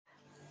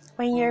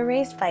When you're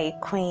raised by a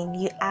queen,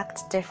 you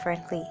act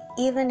differently,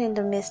 even in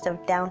the midst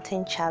of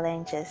daunting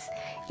challenges.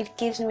 It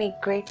gives me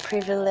great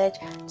privilege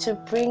to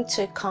bring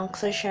to a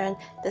conclusion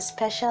the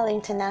special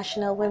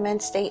International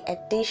Women's Day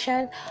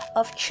edition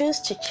of Choose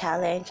to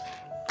Challenge,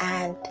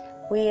 and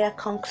we are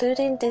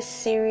concluding this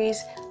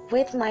series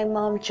with my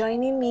mom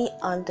joining me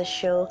on the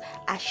show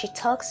as she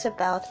talks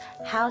about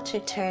how to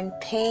turn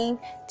pain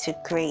to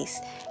grace.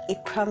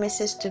 It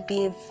promises to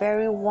be a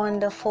very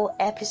wonderful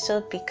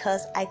episode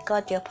because I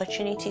got the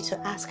opportunity to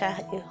ask her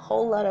a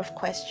whole lot of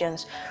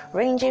questions,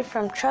 ranging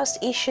from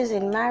trust issues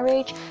in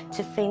marriage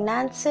to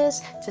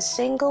finances to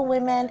single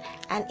women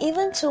and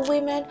even to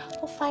women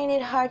who find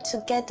it hard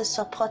to get the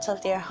support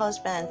of their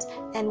husbands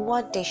and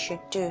what they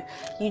should do.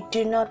 You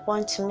do not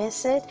want to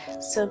miss it,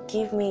 so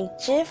give me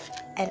a gif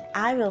and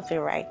I will be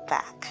right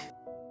back.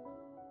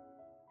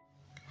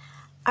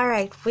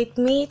 Alright, with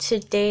me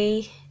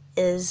today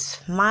is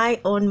my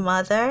own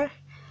mother,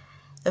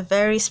 a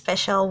very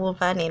special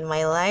woman in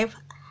my life.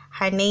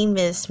 Her name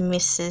is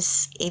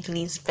Mrs.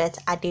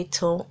 Elizabeth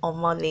Adeton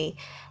Omole,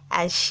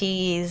 and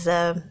she is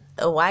a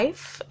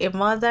wife, a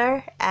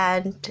mother,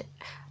 and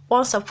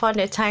once upon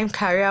a time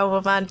career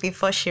woman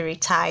before she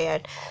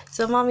retired.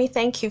 So mommy,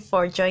 thank you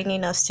for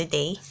joining us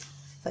today.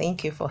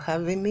 Thank you for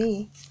having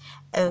me.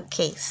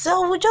 Okay,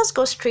 so we'll just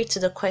go straight to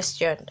the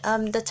question.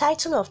 The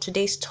title of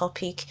today's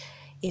topic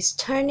is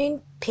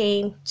Turning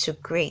Pain to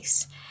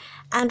Grace.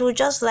 And we'd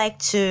just like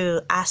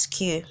to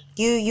ask you,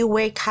 you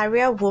were a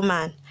career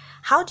woman.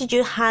 How did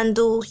you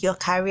handle your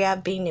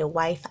career being a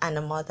wife and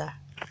a mother?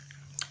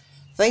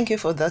 Thank you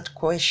for that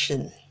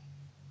question.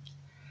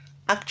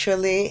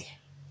 Actually,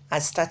 I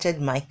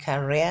started my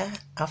career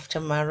after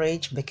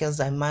marriage because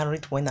I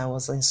married when I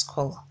was in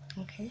school.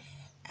 Okay.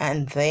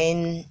 And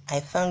then I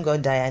thank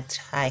God that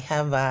I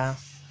have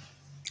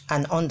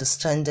an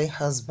understanding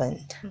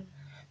husband.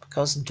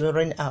 Because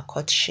during our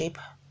courtship,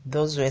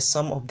 those were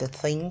some of the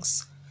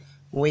things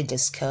we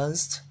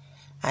discussed,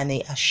 and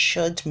he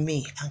assured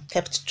me and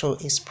kept to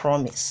his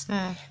promise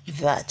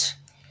that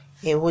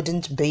it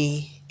wouldn't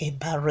be a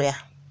barrier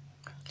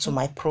to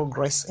my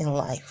progress in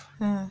life.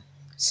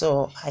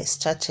 So I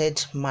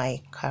started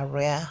my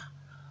career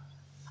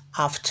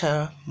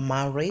after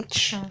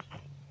marriage,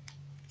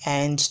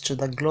 and to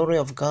the glory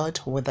of God,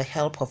 with the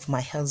help of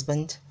my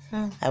husband,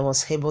 I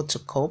was able to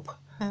cope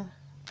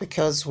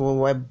because we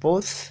were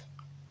both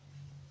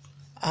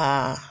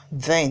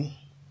then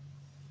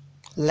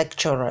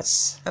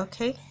lecturers.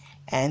 Okay.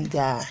 And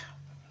I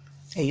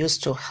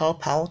used to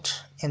help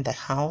out in the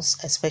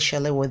house,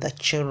 especially with the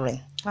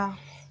children. Wow.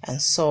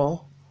 And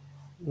so,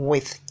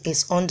 with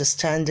his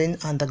understanding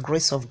and the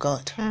grace of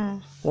God,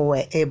 we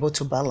were able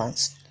to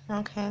balance.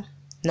 Okay.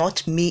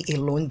 Not me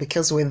alone,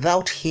 because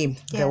without him,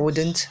 there Yes.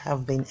 wouldn't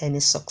have been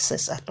any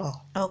success at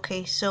all.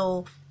 Okay,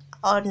 so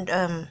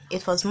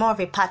it was more of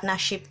a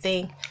partnership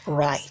thing.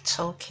 Right.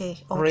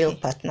 Okay. Real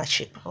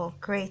partnership. Oh,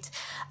 great.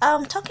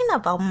 Talking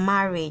about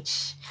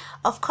marriage,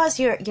 of course,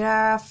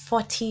 you're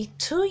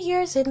 42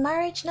 years in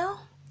marriage now?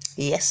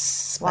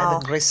 Yes, Wow. by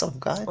the grace of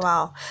God.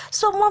 Wow.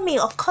 So, mommy,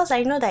 of course,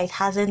 I know that it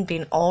hasn't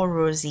been all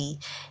rosy.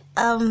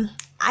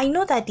 I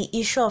know that the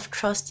issue of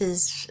trust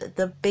is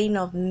the bane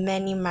of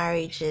many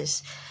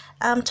marriages.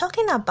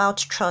 Talking about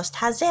trust,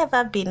 has there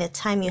ever been a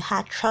time you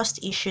had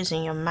trust issues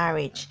in your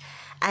marriage?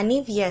 And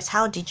if yes,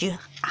 how did you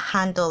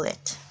handle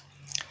it?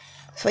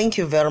 Thank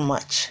you very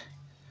much.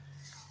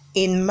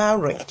 In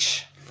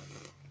marriage,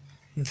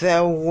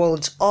 there will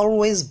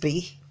always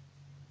be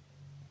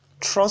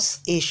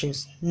trust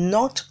issues,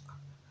 not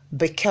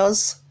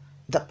because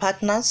the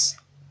partners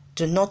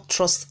do not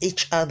trust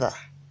each other,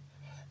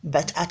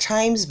 but at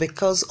times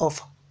because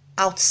of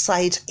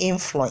outside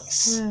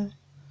influence.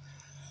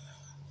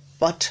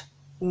 But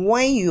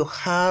when you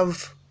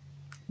have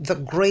the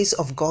grace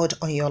of God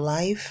on your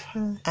life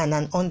and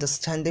an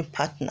understanding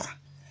partner,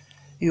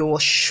 you will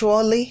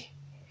surely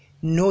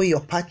know your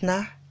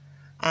partner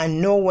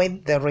and know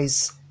when there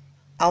is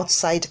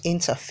outside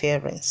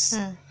interference.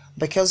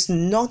 Because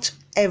not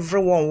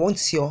everyone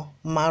wants your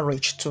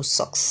marriage to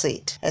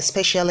succeed,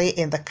 especially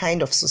in the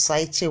kind of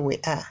society we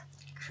are.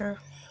 Sure.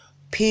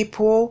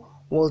 People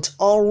would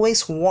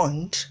always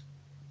want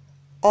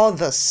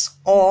others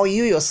or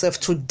you yourself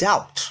to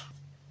doubt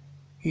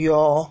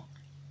your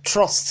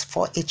trust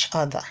for each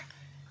other.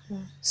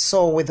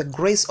 So with the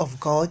grace of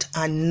God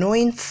and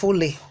knowing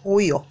fully who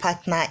your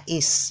partner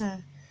is,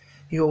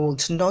 you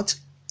would not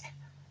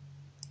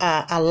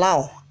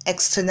allow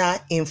external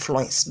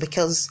influence,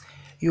 because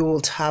you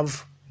would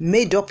have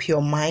made up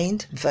your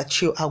mind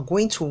that you are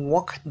going to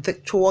work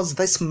towards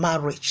this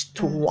marriage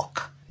to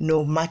work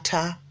no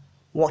matter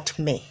what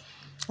may.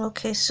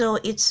 Okay, so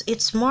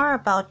it's more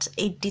about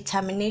a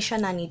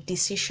determination and a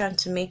decision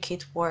to make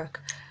it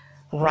work.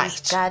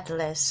 Right.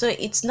 Regardless. So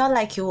it's not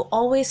like you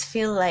always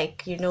feel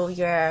like, there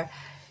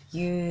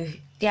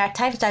are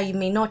times that you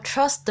may not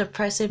trust the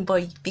person,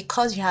 but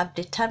because you have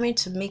determined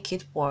to make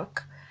it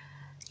work,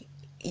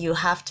 you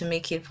have to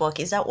make it work.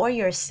 Is that what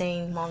you're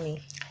saying,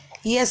 mommy?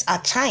 Yes,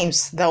 at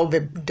times there will be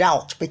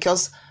doubt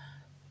because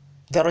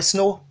there is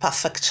no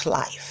perfect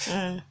life.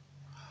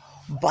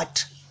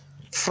 But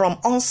from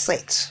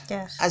onset,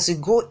 Yes. as you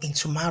go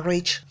into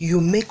marriage, you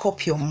make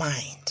up your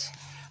mind.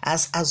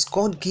 As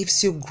God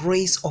gives you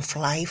grace of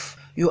life,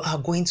 you are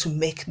going to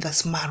make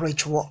this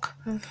marriage work,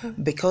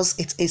 because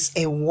it is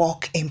a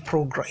work in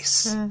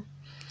progress.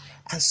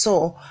 And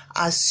so,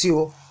 as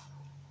you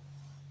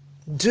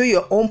do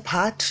your own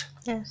part,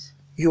 Yes.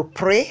 you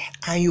pray,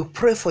 and you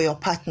pray for your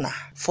partner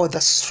for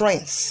the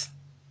strength,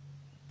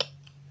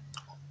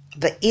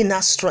 the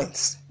inner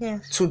strength,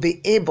 Yes. to be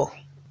able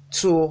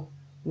to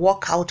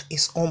work out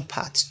his own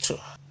part too.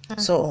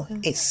 So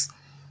it's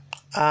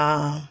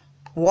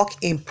work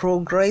in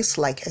progress,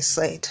 like I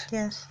said,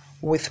 Yes.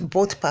 with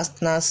both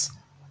partners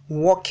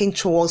working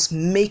towards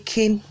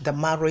making the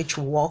marriage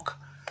work,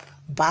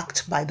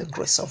 backed by the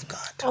grace of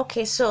God.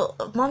 Okay, so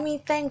mommy,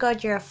 thank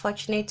God you're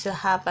fortunate to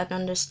have an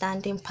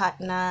understanding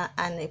partner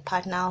and a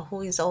partner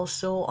who is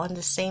also on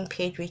the same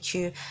page with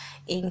you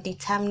in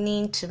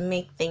determining to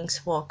make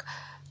things work.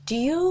 Do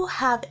you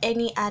have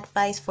any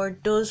advice for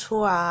those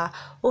who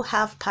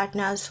have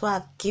partners who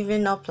have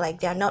given up, like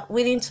they're not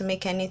willing to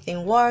make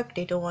anything work,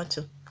 they don't want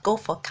to go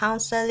for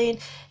counseling,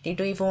 they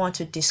don't even want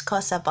to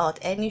discuss about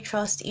any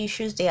trust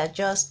issues, they are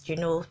just,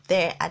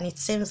 there, and it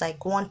seems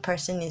like one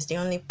person is the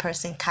only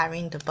person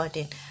carrying the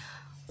burden?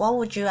 What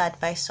would you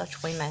advise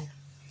such women?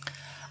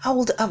 I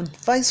would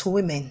advise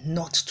women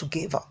not to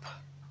give up.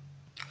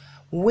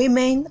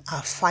 Women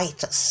are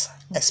fighters,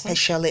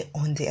 especially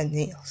on their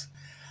knees.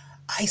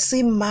 I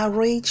see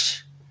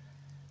marriage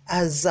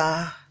as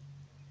a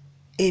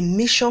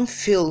mission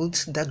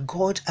field that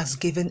God has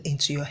given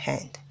into your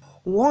hand.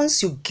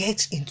 Once you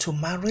get into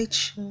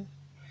marriage,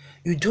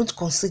 you don't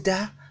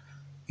consider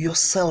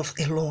yourself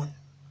alone.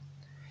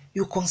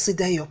 You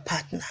consider your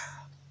partner.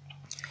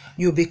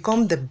 You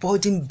become the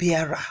burden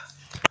bearer.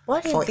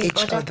 What if for the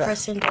each other other.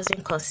 person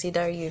doesn't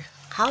consider you?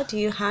 How do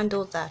you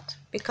handle that?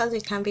 Because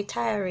it can be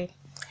tiring.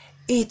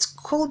 It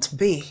could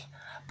be,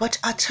 but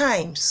at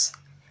times,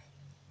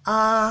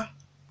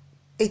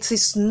 it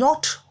is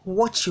not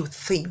what you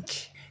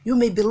think. You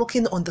may be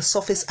looking on the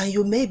surface and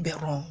you may be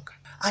wrong.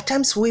 At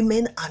times,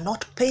 women are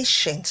not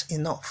patient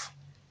enough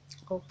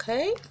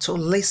Okay. to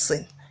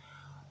listen.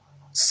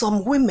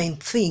 Some women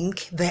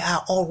think they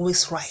are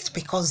always right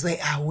because they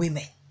are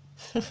women.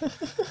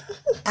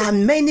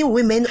 And many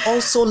women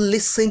also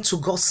listen to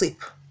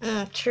gossip.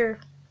 True.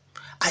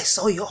 I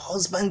saw your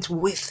husband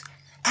with,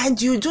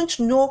 and you don't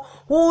know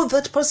who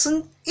that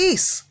person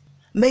is.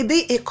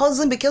 Maybe a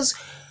cousin, because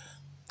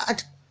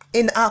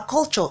in our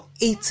culture,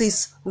 it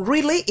is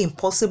really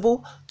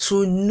impossible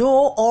to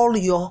know all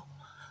your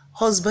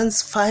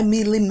husband's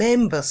family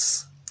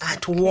members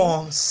at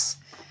once.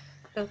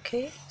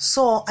 Okay.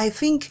 So I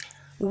think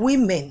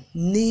women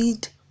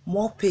need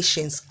more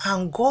patience,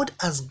 and God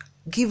has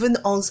given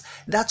us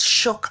that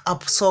shock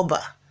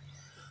absorber.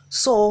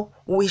 So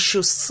we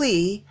should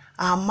see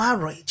our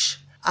marriage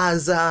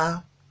as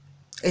a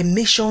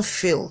mission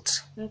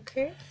field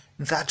Okay.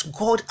 that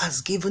God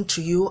has given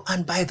to you,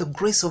 and by the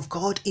grace of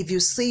God, if you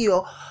see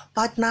your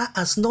partner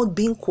as not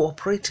being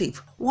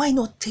cooperative, why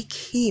not take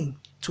him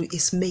to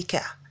his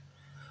maker?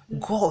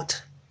 God,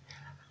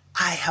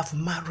 I have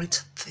married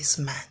this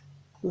man.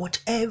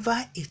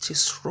 Whatever it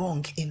is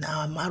wrong in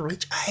our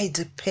marriage, I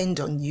depend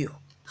on you.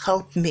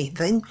 Help me.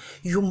 Then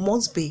you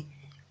must be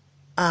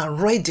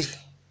ready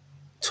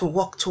to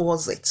work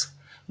towards it,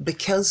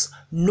 because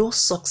no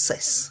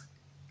success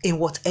in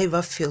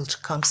whatever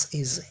field comes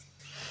easy.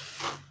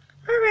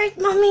 All right,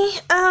 mommy.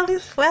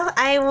 Well,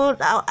 I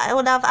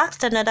would have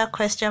asked another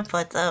question,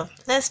 but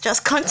let's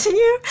just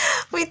continue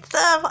with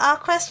our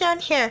question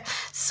here.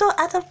 So,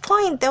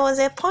 there was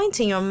a point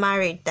in your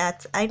marriage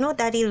that I know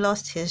Daddy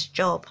lost his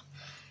job.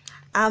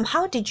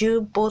 How did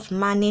you both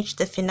manage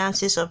the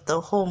finances of the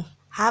home,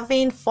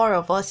 having 4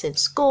 of us in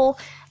school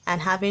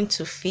and having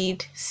to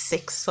feed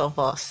 6 of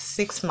us,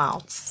 6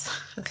 mouths?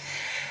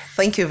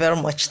 Thank you very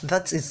much.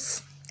 That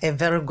is a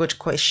very good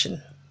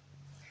question.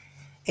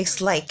 It's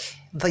like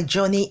the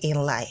journey in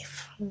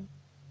life.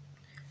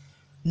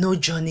 No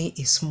journey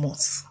is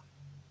smooth.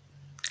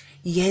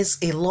 Yes,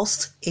 he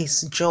lost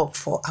his job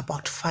for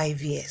about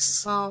 5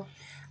 years. Wow.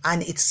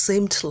 And it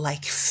seemed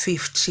like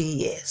 50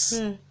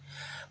 years.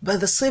 But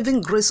the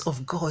saving grace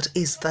of God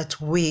is that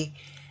we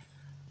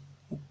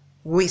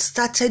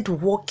started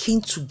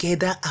working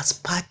together as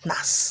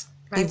partners,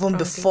 Right even from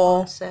before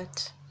the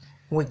onset.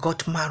 we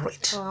got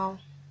married. Wow.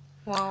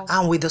 Wow.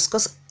 And we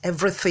discussed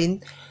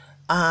everything.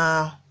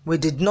 We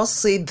did not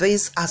see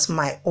this as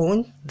my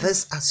own,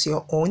 this as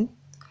your own.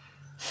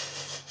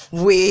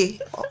 We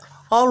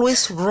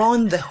always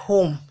run the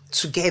home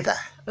together.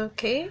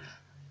 Okay.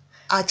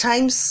 At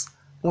times,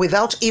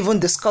 without even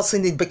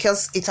discussing it,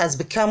 because it has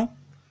become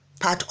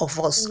part of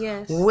us.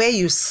 Yes. Where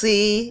you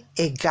see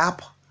a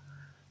gap,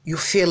 you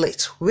feel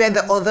it. Where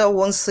the other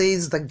one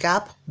sees the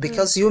gap,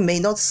 because you may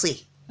not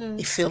see,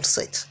 he feels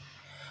it.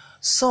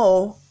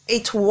 So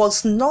it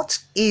was not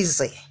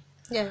easy.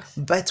 Yes.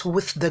 But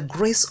with the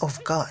grace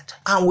of God,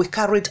 and we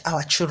carried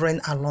our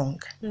children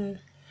along.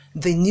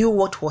 They knew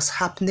what was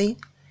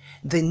happening.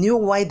 They knew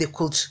why they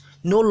could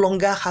no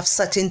longer have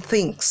certain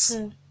things.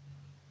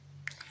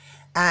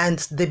 and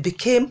they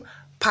became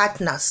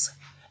partners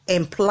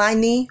in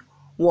planning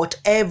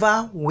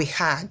whatever we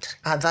had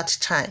at that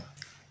time.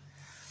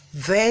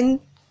 Then,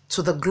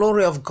 to the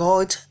glory of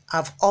God,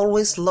 I've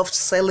always loved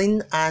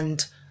selling,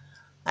 and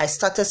I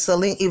started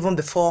selling even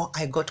before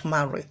I got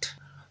married.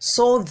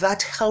 So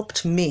that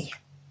helped me,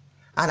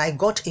 and I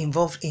got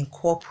involved in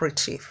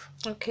cooperative.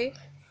 Okay.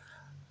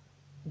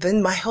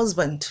 Then my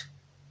husband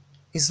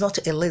is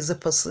not a lazy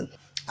person.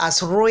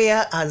 As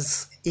royal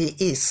as he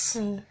is,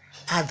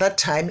 at that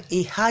time,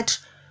 he had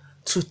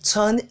to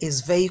turn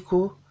his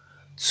vehicle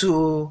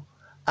to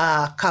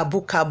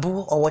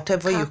kabu or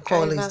whatever Cab you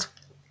call driver. it.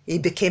 He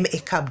became a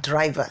cab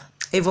driver,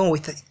 even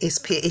with his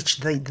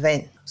PhD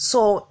then.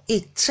 So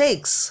it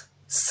takes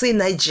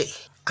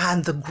synergy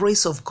and the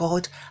grace of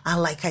God,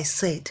 and like I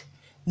said,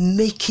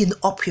 making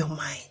up your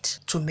mind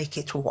to make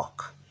it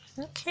work.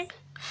 Okay.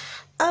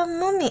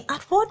 Mommy,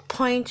 at what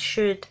point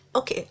should...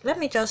 Okay, let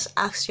me just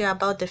ask you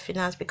about the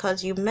finance,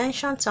 because you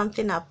mentioned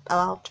something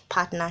about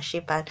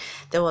partnership and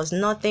there was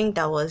nothing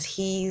that was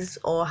his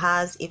or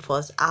hers, it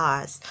was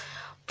ours.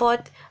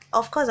 But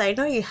of course, I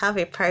know you have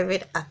a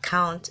private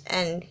account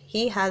and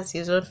he has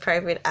his own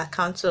private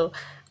account. So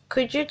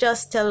could you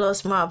just tell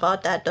us more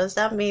about that? Does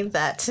that mean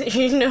that,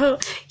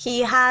 he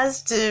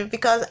has to,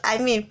 because I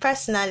mean,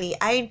 personally,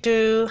 I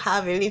do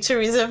have a little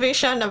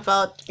reservation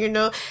about,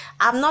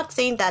 I'm not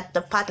saying that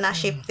the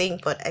partnership thing,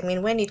 but I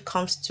mean, when it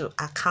comes to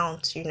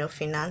accounts,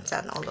 finance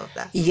and all of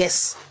that.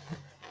 Yes,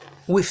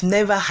 we've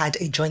never had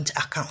a joint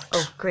account.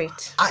 Oh,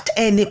 great. At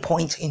any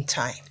point in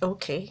time.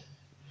 Okay.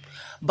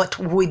 But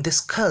we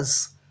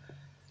discuss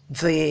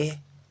the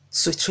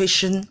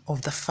situation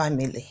of the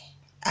family,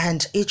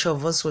 and each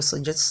of us will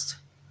suggest,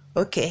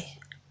 okay,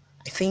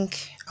 I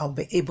think I'll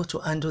be able to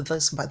handle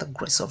this by the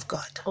grace of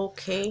God.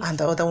 Okay. And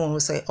the other one will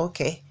say,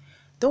 okay,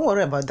 don't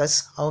worry about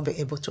this, I'll be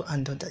able to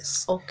handle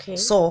this. Okay.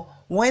 So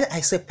when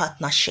I say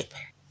partnership,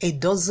 it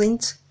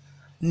doesn't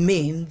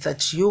mean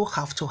that you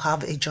have to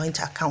have a joint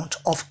account.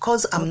 Of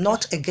course, I'm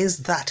not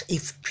against that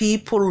if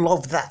people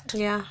love that.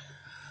 Yeah.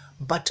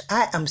 But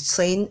I am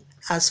saying,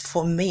 as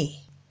for me,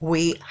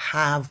 we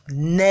have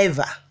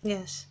never,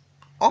 Yes.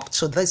 up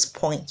to this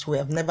point, we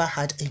have never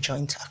had a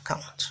joint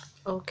account.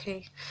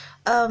 Okay.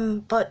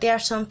 But there are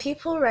some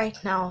people right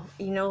now,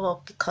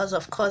 because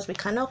of course we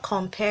cannot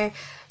compare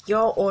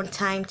your own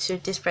time to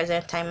this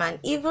present time. And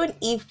even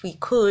if we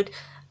could,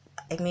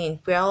 I mean,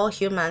 we're all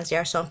humans.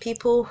 There are some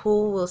people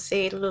who will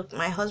say, look,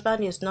 my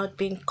husband is not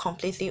being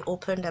completely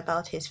open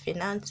about his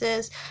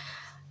finances.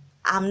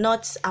 I'm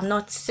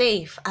not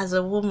safe as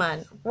a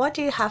woman. What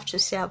do you have to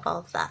say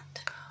about that?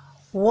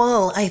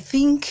 Well, I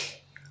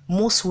think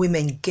most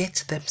women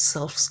get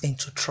themselves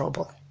into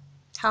trouble.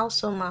 How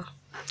so, ma?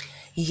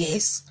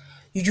 Yes,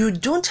 you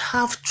don't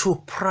have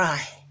to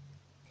pry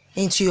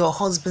into your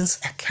husband's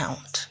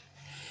account.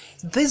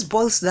 This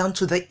boils down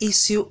to the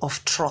issue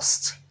of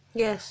trust.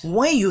 Yes.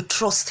 When you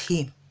trust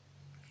him,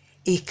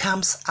 he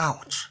comes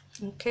out.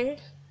 Okay.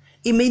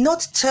 He may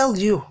not tell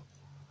you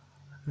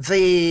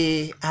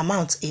the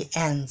amount he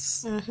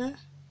earns.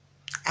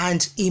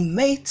 And he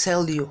may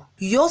tell you.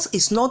 Yours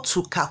is not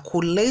to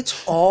calculate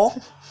or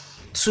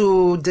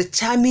to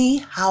determine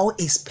how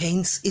he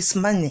spends his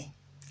money.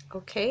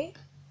 Okay.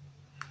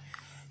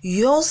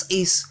 Yours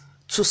is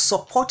to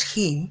support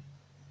him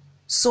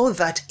so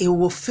that he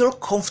will feel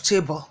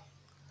comfortable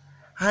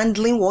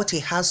handling what he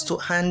has to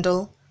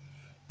handle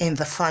in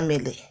the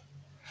family.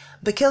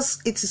 Because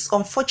it is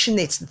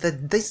unfortunate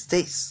that these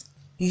days,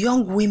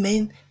 young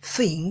women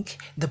think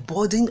the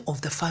burden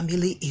of the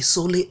family is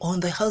solely on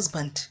the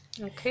husband.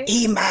 Okay.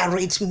 He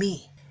married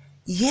me.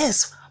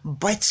 Yes,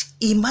 but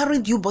he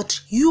married you, but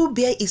you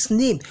bear his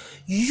name.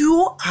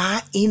 You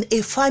are in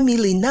a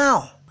family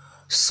now.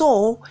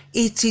 So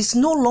it is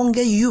no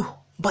longer you,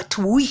 but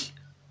we.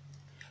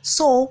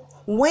 So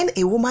when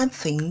a woman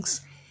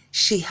thinks,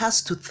 she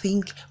has to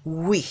think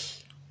we.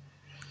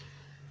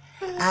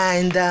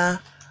 And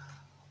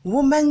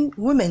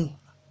women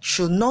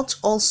should not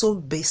also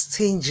be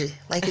stingy.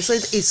 Like I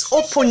said, it's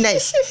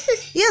openness.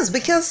 Yes,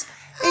 because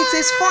it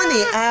is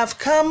funny. I have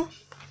come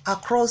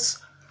across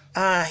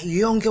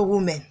younger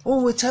women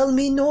who will tell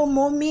me, no,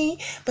 mommy,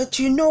 but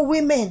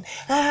women,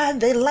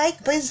 they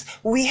like this.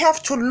 We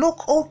have to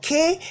look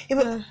okay.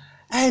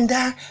 And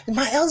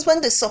my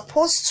husband is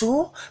supposed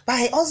to.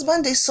 And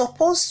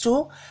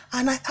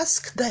I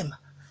ask them,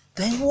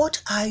 then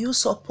what are you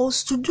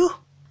supposed to do?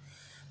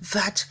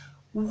 That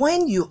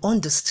when you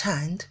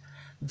understand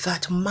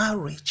that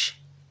marriage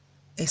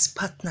is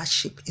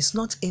partnership, it's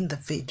not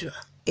individual,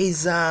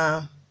 it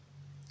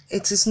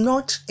is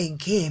not a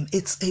game,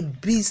 it's a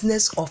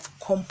business of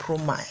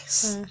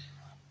compromise,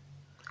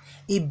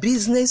 a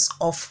business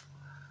of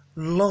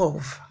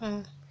love,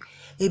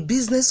 a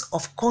business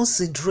of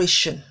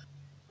consideration.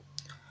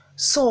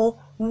 So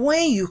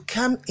when you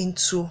come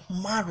into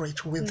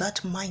marriage with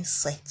that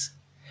mindset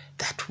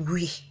that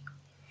we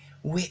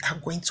are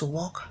going to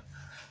walk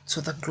to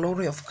the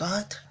glory of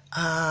God,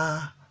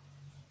 I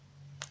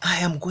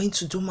am going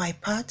to do my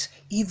part,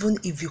 even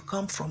if you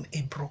come from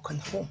a broken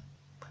home.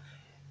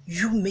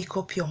 You make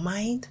up your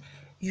mind,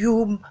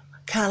 you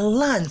can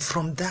learn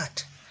from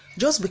that.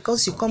 Just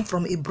because you come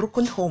from a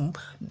broken home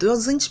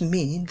doesn't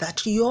mean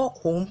that your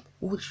home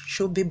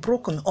should be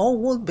broken or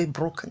will be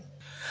broken.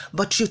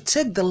 But you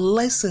take the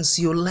lessons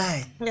you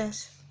learn.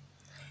 Yes.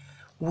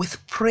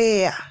 With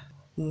prayer,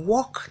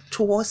 walk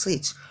towards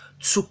it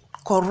to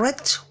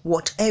correct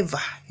whatever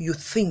you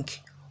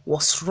think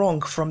was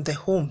wrong from the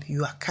home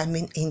you are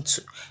coming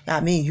into.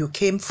 You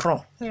came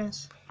from.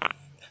 Yes.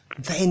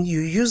 Then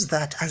you use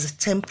that as a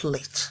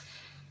template.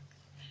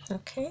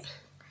 Okay.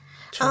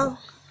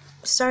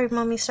 Sorry,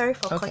 Mommy. Sorry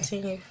for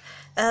cutting you.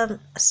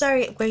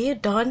 Sorry, were you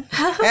done?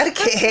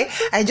 Okay.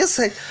 I just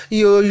said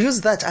you use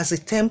that as a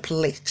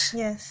template.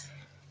 Yes.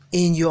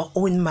 In your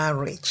own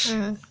marriage.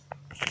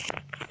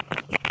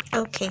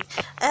 Okay.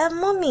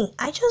 Mommy,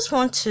 I just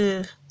want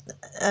to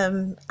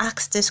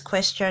ask this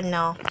question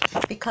now,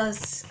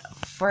 because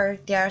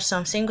there are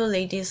some single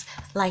ladies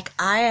like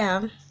I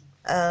am,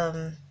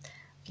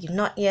 you're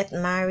not yet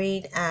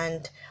married,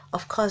 and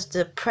of course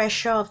the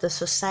pressure of the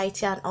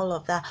society and all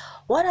of that.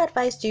 What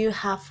advice do you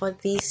have for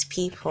these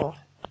people?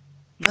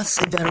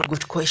 That's a very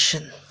good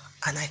question,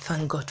 and I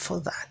thank God for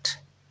that.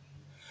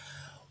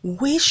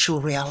 We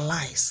should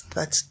realize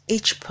that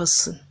each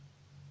person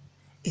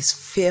is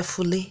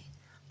fearfully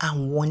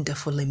and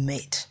wonderfully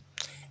made.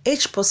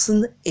 Each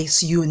person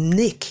is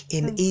unique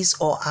in his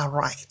or her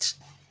right.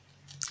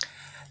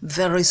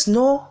 There is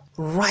no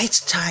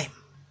right time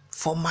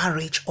for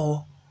marriage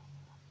or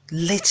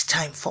late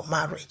time for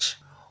marriage.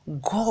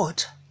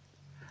 God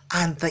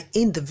and the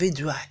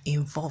individual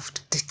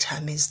involved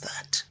determines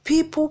that.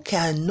 People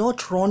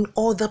cannot run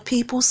other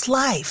people's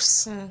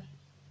lives.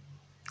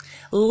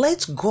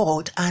 Let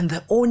God and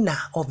the owner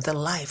of the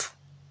life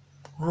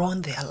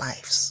run their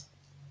lives.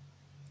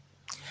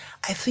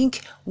 I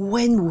think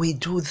when we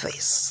do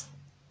this,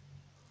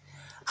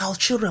 our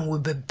children will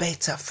be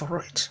better for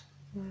it,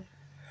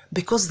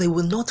 because they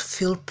will not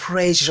feel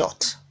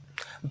pressured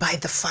by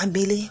the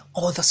family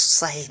or the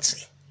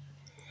society.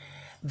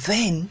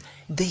 Then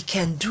they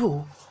can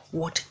do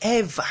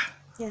whatever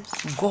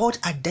God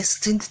had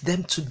destined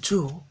them to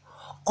do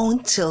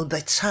until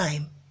the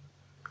time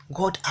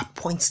God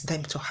appoints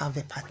them to have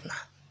a partner.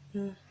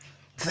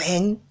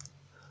 Then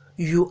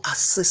you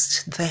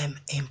assist them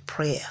in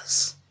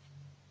prayers.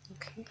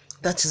 Okay.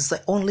 That is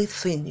the only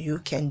thing you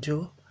can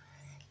do,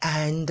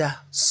 and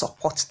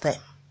support them.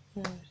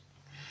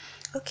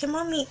 Okay,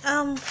 Mommy,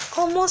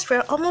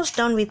 we're almost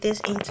done with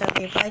this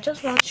interview, but I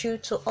just want you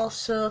to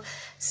also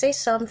say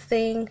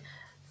something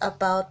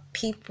about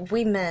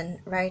women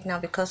right now,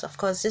 because of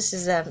course this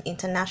is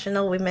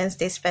International Women's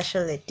Day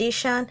special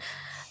edition.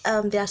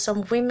 There are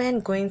some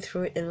women going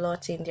through a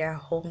lot in their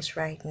homes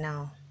right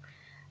now,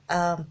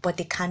 but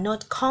they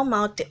cannot come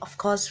out. Of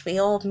course, we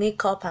all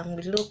make up and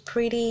we look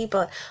pretty,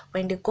 but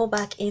when they go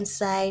back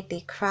inside,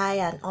 they cry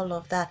and all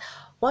of that.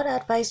 What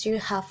advice do you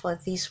have for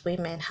these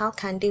women? How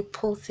can they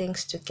pull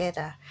things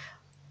together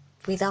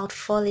without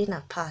falling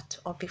apart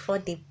or before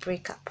they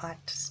break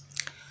apart?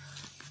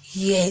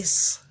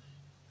 Yes,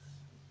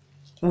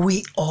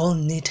 we all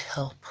need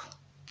help.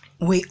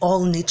 We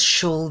all need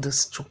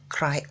shoulders to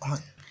cry on.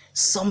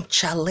 Some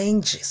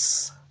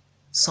challenges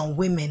some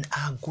women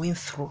are going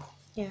through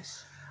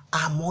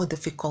are more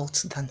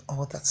difficult than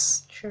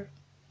others. Sure.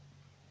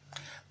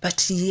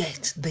 But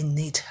yet they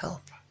need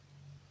help.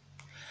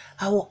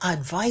 I will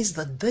advise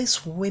that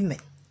these women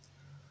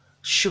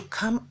should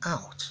come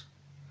out,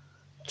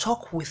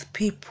 talk with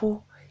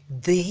people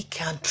they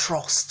can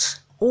trust,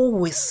 who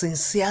will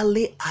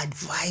sincerely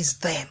advise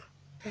them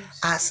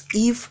as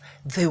if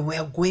they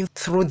were going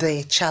through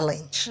the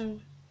challenge.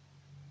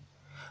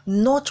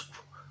 Not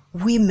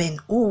women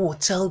who will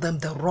tell them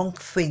the wrong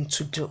thing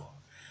to do.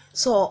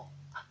 So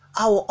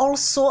I will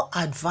also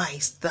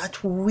advise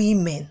that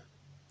women,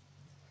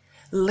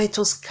 let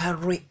us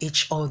carry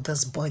each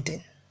other's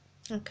burden.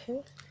 Okay.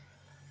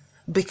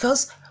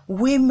 Because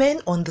women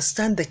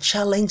understand the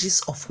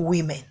challenges of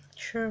women.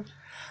 Sure.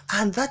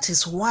 And that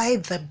is why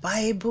the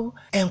Bible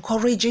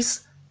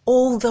encourages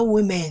older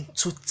women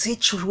to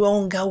teach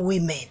younger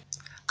women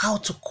how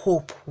to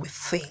cope with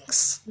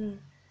things,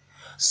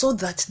 so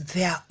that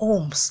their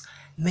homes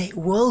may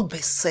well be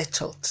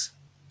settled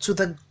to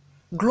the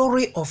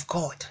glory of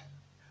God.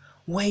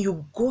 When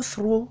you go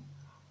through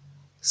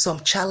some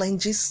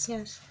challenges,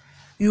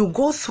 you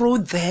go through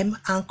them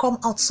and come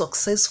out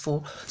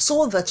successful,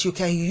 so that you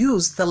can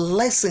use the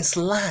lessons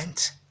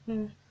learned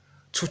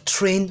to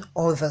train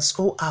others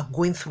who are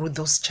going through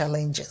those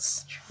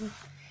challenges.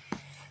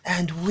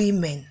 And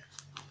women,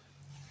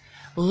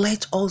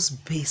 let us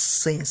be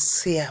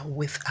sincere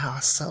with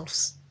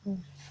ourselves.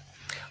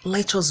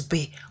 Let us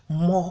be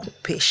more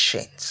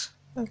patient.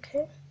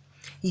 Okay.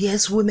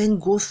 Yes, women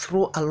go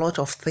through a lot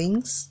of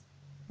things.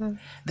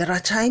 There are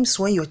times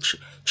when your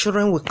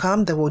children will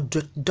come, they will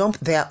dump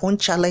their own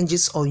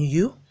challenges on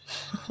you.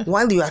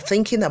 While you are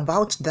thinking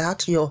about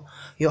that, your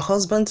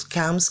husband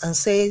comes and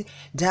say,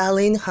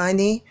 darling,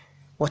 honey,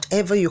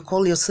 whatever you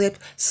call yourself,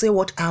 say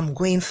what I'm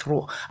going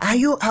through. And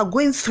you are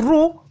going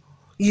through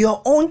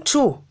your own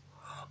too.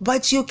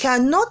 But you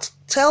cannot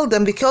Tell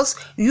them, because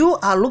you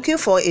are looking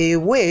for a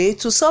way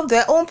to solve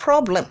their own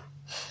problem.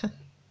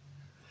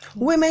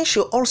 Women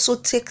should also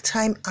take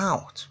time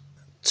out.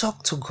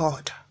 Talk to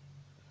God.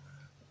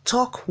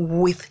 Talk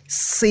with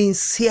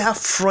sincere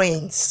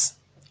friends.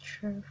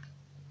 True.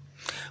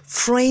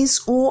 Friends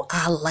who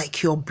are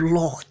like your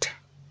blood.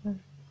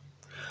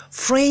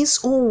 Friends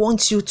who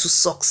want you to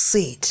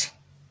succeed.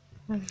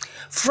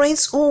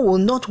 Friends who will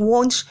not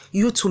want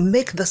you to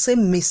make the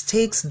same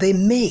mistakes they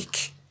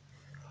make.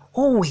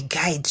 Who will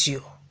guide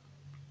you.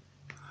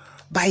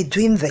 By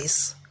doing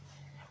this,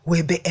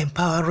 we'll be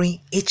empowering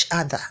each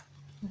other.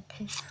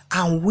 Okay.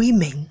 And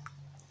women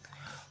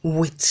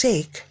will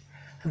take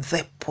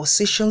the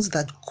positions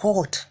that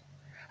God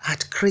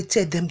had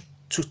created them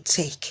to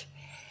take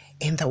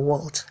in the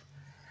world.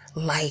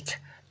 Like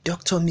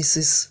Dr.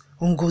 Mrs.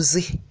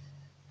 Ngozi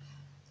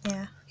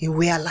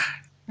Iweala.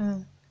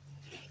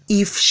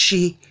 If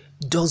she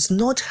does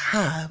not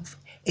have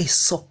a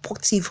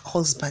supportive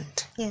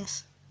husband,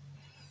 Yes.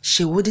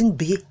 she wouldn't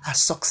be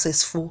as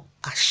successful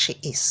as she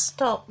is.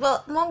 Stop.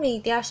 Well, mommy,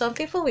 there are some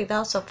people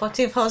without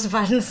supportive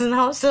husbands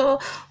now. So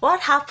what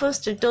happens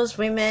to those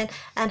women,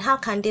 and how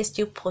can they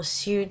still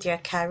pursue their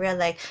career?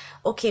 Like,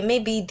 okay,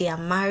 maybe they are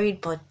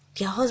married, but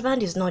their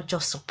husband is not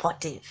just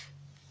supportive.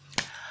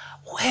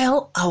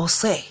 Well, I will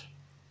say,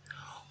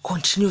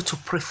 continue to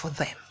pray for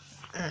them.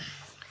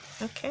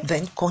 Okay.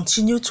 Then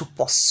continue to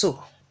pursue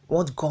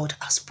what God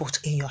has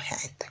put in your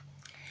hand.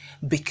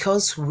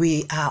 Because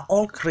we are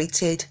all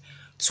created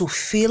to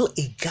fill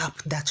a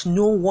gap that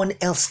no one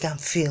else can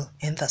fill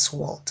in this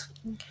world.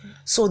 Okay.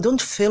 So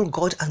don't fail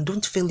God and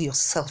don't fail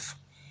yourself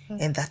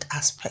in that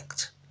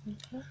aspect.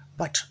 Okay.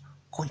 But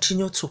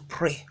continue to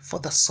pray for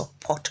the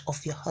support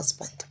of your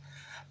husband.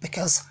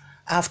 Because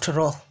after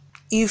all,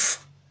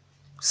 if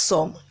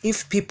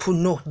people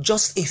know,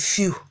 just a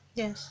few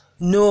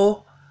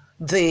know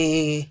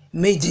the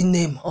maiden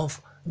name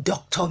of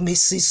Dr.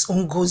 Mrs.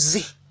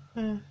 Ngozi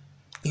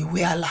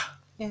Iweala.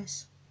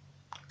 Yes.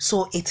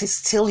 So it is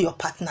still your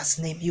partner's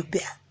name you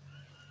bear.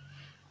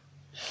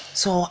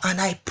 So,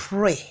 and I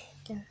pray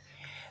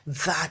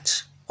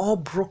that all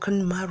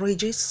broken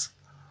marriages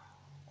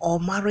or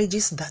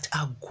marriages that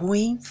are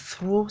going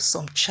through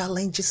some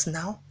challenges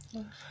now,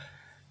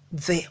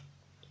 the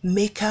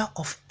maker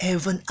of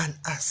heaven and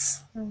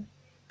earth,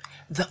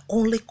 the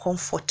only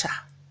comforter,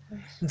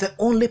 the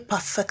only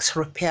perfect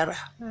repairer,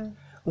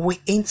 will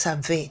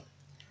intervene,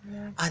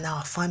 and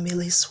our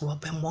families will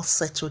be more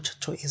settled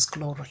to his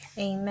glory.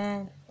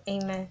 Amen.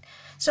 Amen.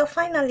 So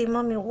finally,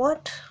 mommy,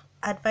 what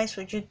advice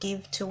would you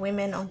give to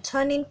women on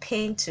turning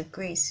pain to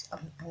grace?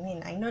 I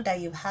mean, I know that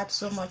you've had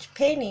so much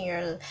pain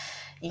in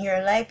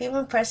your life,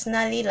 even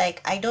personally.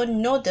 Like, I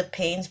don't know the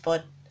pains,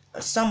 but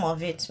some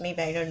of it,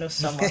 maybe I don't know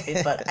some of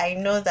it, but I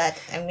know that,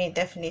 I mean,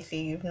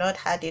 definitely you've not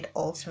had it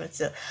all smooth.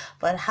 So,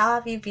 but how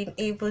have you been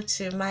able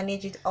to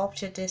manage it up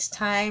to this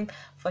time?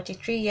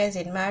 43 years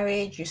in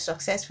marriage, you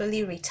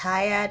successfully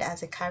retired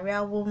as a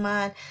career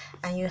woman,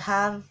 and you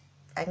have,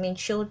 I mean,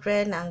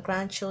 children and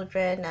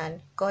grandchildren, and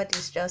God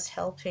is just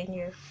helping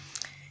you.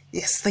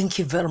 Yes, thank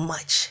you very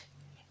much.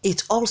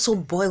 It also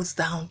boils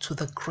down to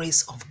the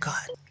grace of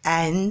God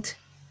and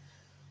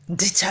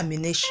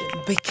determination,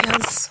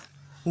 because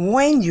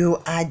when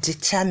you are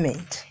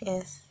determined,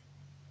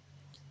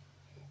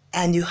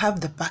 and you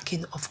have the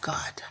backing of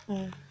God,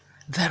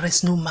 there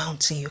is no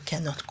mountain you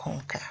cannot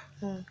conquer.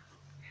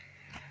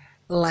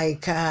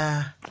 Like,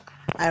 I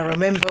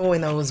remember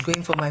when I was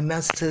going for my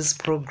master's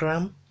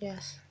program,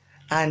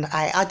 and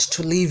I had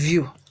to leave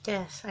you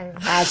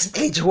at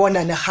age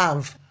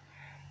 1.5.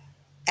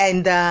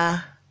 And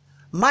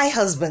my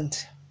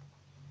husband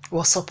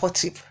was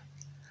supportive.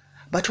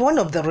 But one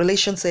of the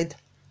relations said,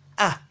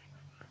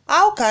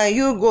 how can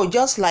you go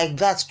just like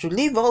that to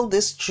leave all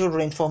these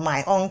children for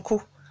my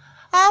uncle?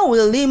 How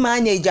will he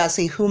manage as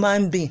a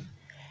human being?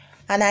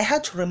 And I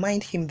had to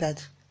remind him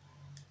that,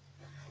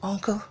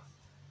 Uncle,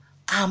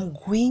 I'm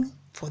going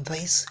for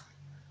this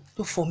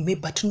for me,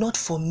 but not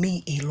for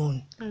me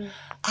alone.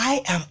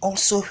 I am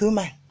also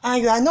human.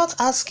 And you are not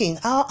asking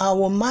how I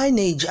will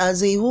manage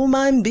as a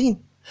human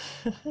being.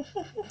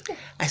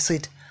 I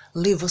said,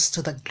 leave us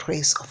to the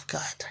grace of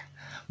God.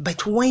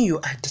 But when you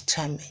are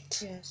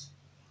determined,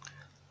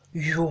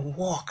 you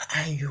walk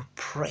and you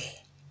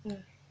pray.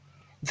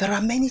 There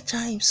are many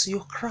times you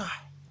cry,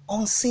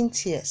 unseen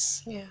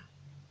tears.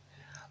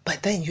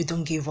 But then you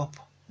don't give up.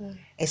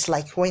 It's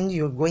like when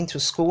you're going to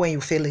school, when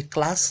you fail a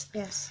class,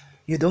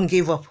 you don't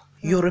give up.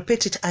 You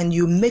repeat it and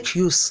you make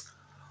use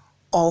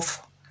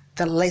of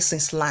the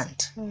lessons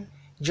learned.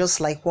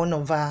 Just like one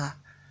of our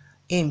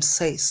hymns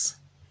says,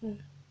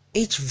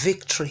 each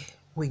victory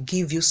will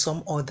give you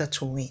some other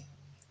to win.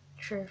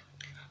 True.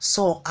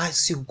 So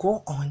as you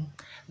go on,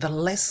 the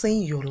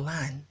lesson you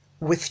learn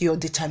with your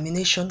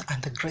determination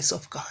and the grace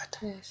of God,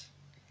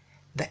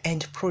 the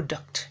end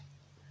product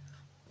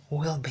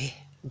will be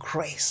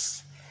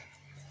grace.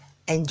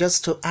 And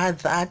just to add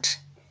that,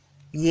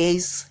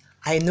 yes,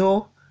 I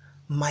know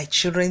my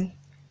children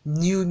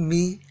knew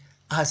me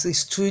as a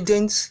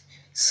student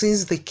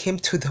since they came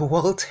to the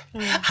world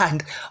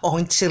and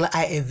until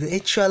I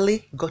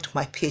eventually got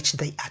my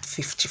PhD at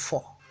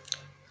 54.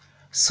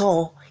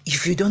 So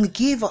if you don't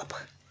give up,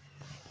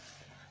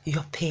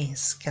 your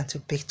pains can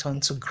be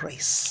turned to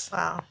grace.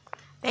 Wow.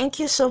 Thank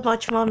you so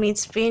much, Mommy.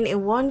 It's been a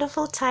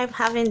wonderful time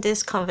having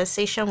this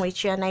conversation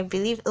with you, and I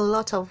believe a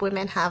lot of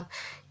women have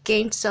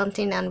gained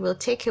something and will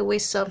take away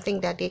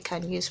something that they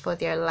can use for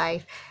their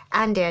life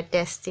and their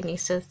destiny.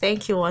 So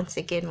thank you once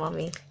again,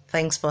 Mommy.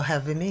 Thanks for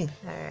having me.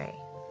 All right.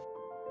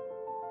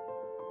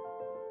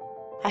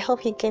 I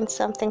hope you gained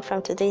something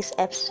from today's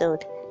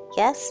episode.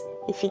 Yes?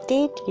 If you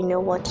did, you know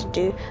what to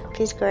do.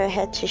 Please go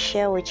ahead to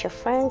share with your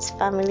friends,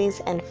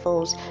 families, and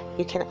foes.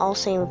 You can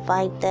also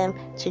invite them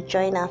to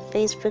join our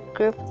Facebook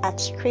group at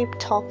Script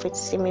Talk with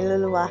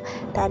Similulua.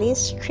 That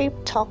is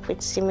Script Talk with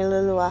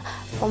Similulua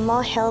for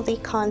more healthy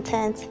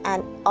content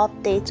and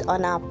updates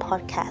on our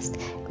podcast.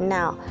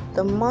 Now,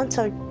 the month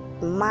of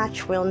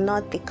March will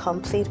not be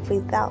complete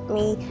without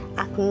me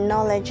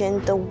acknowledging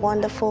the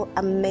wonderful,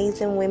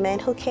 amazing women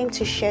who came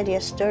to share their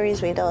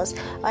stories with us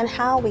on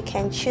how we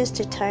can choose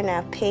to turn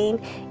our pain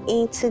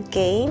into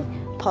gain,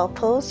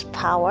 purpose,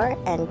 power,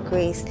 and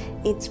grace.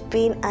 It's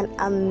been an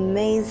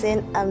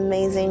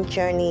amazing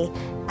journey,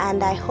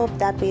 and I hope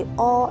that we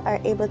all are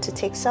able to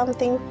take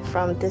something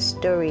from these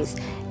stories.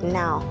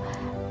 Now,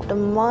 the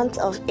month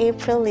of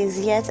April is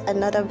yet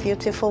another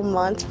beautiful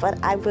month, but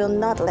I will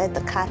not let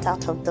the cat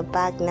out of the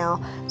bag now.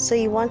 So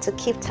you want to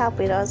keep tab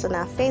with us on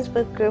our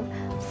Facebook group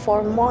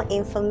for more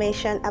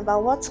information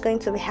about what's going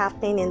to be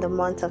happening in the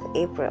month of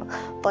April.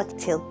 But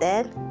till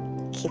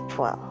then, keep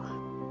well.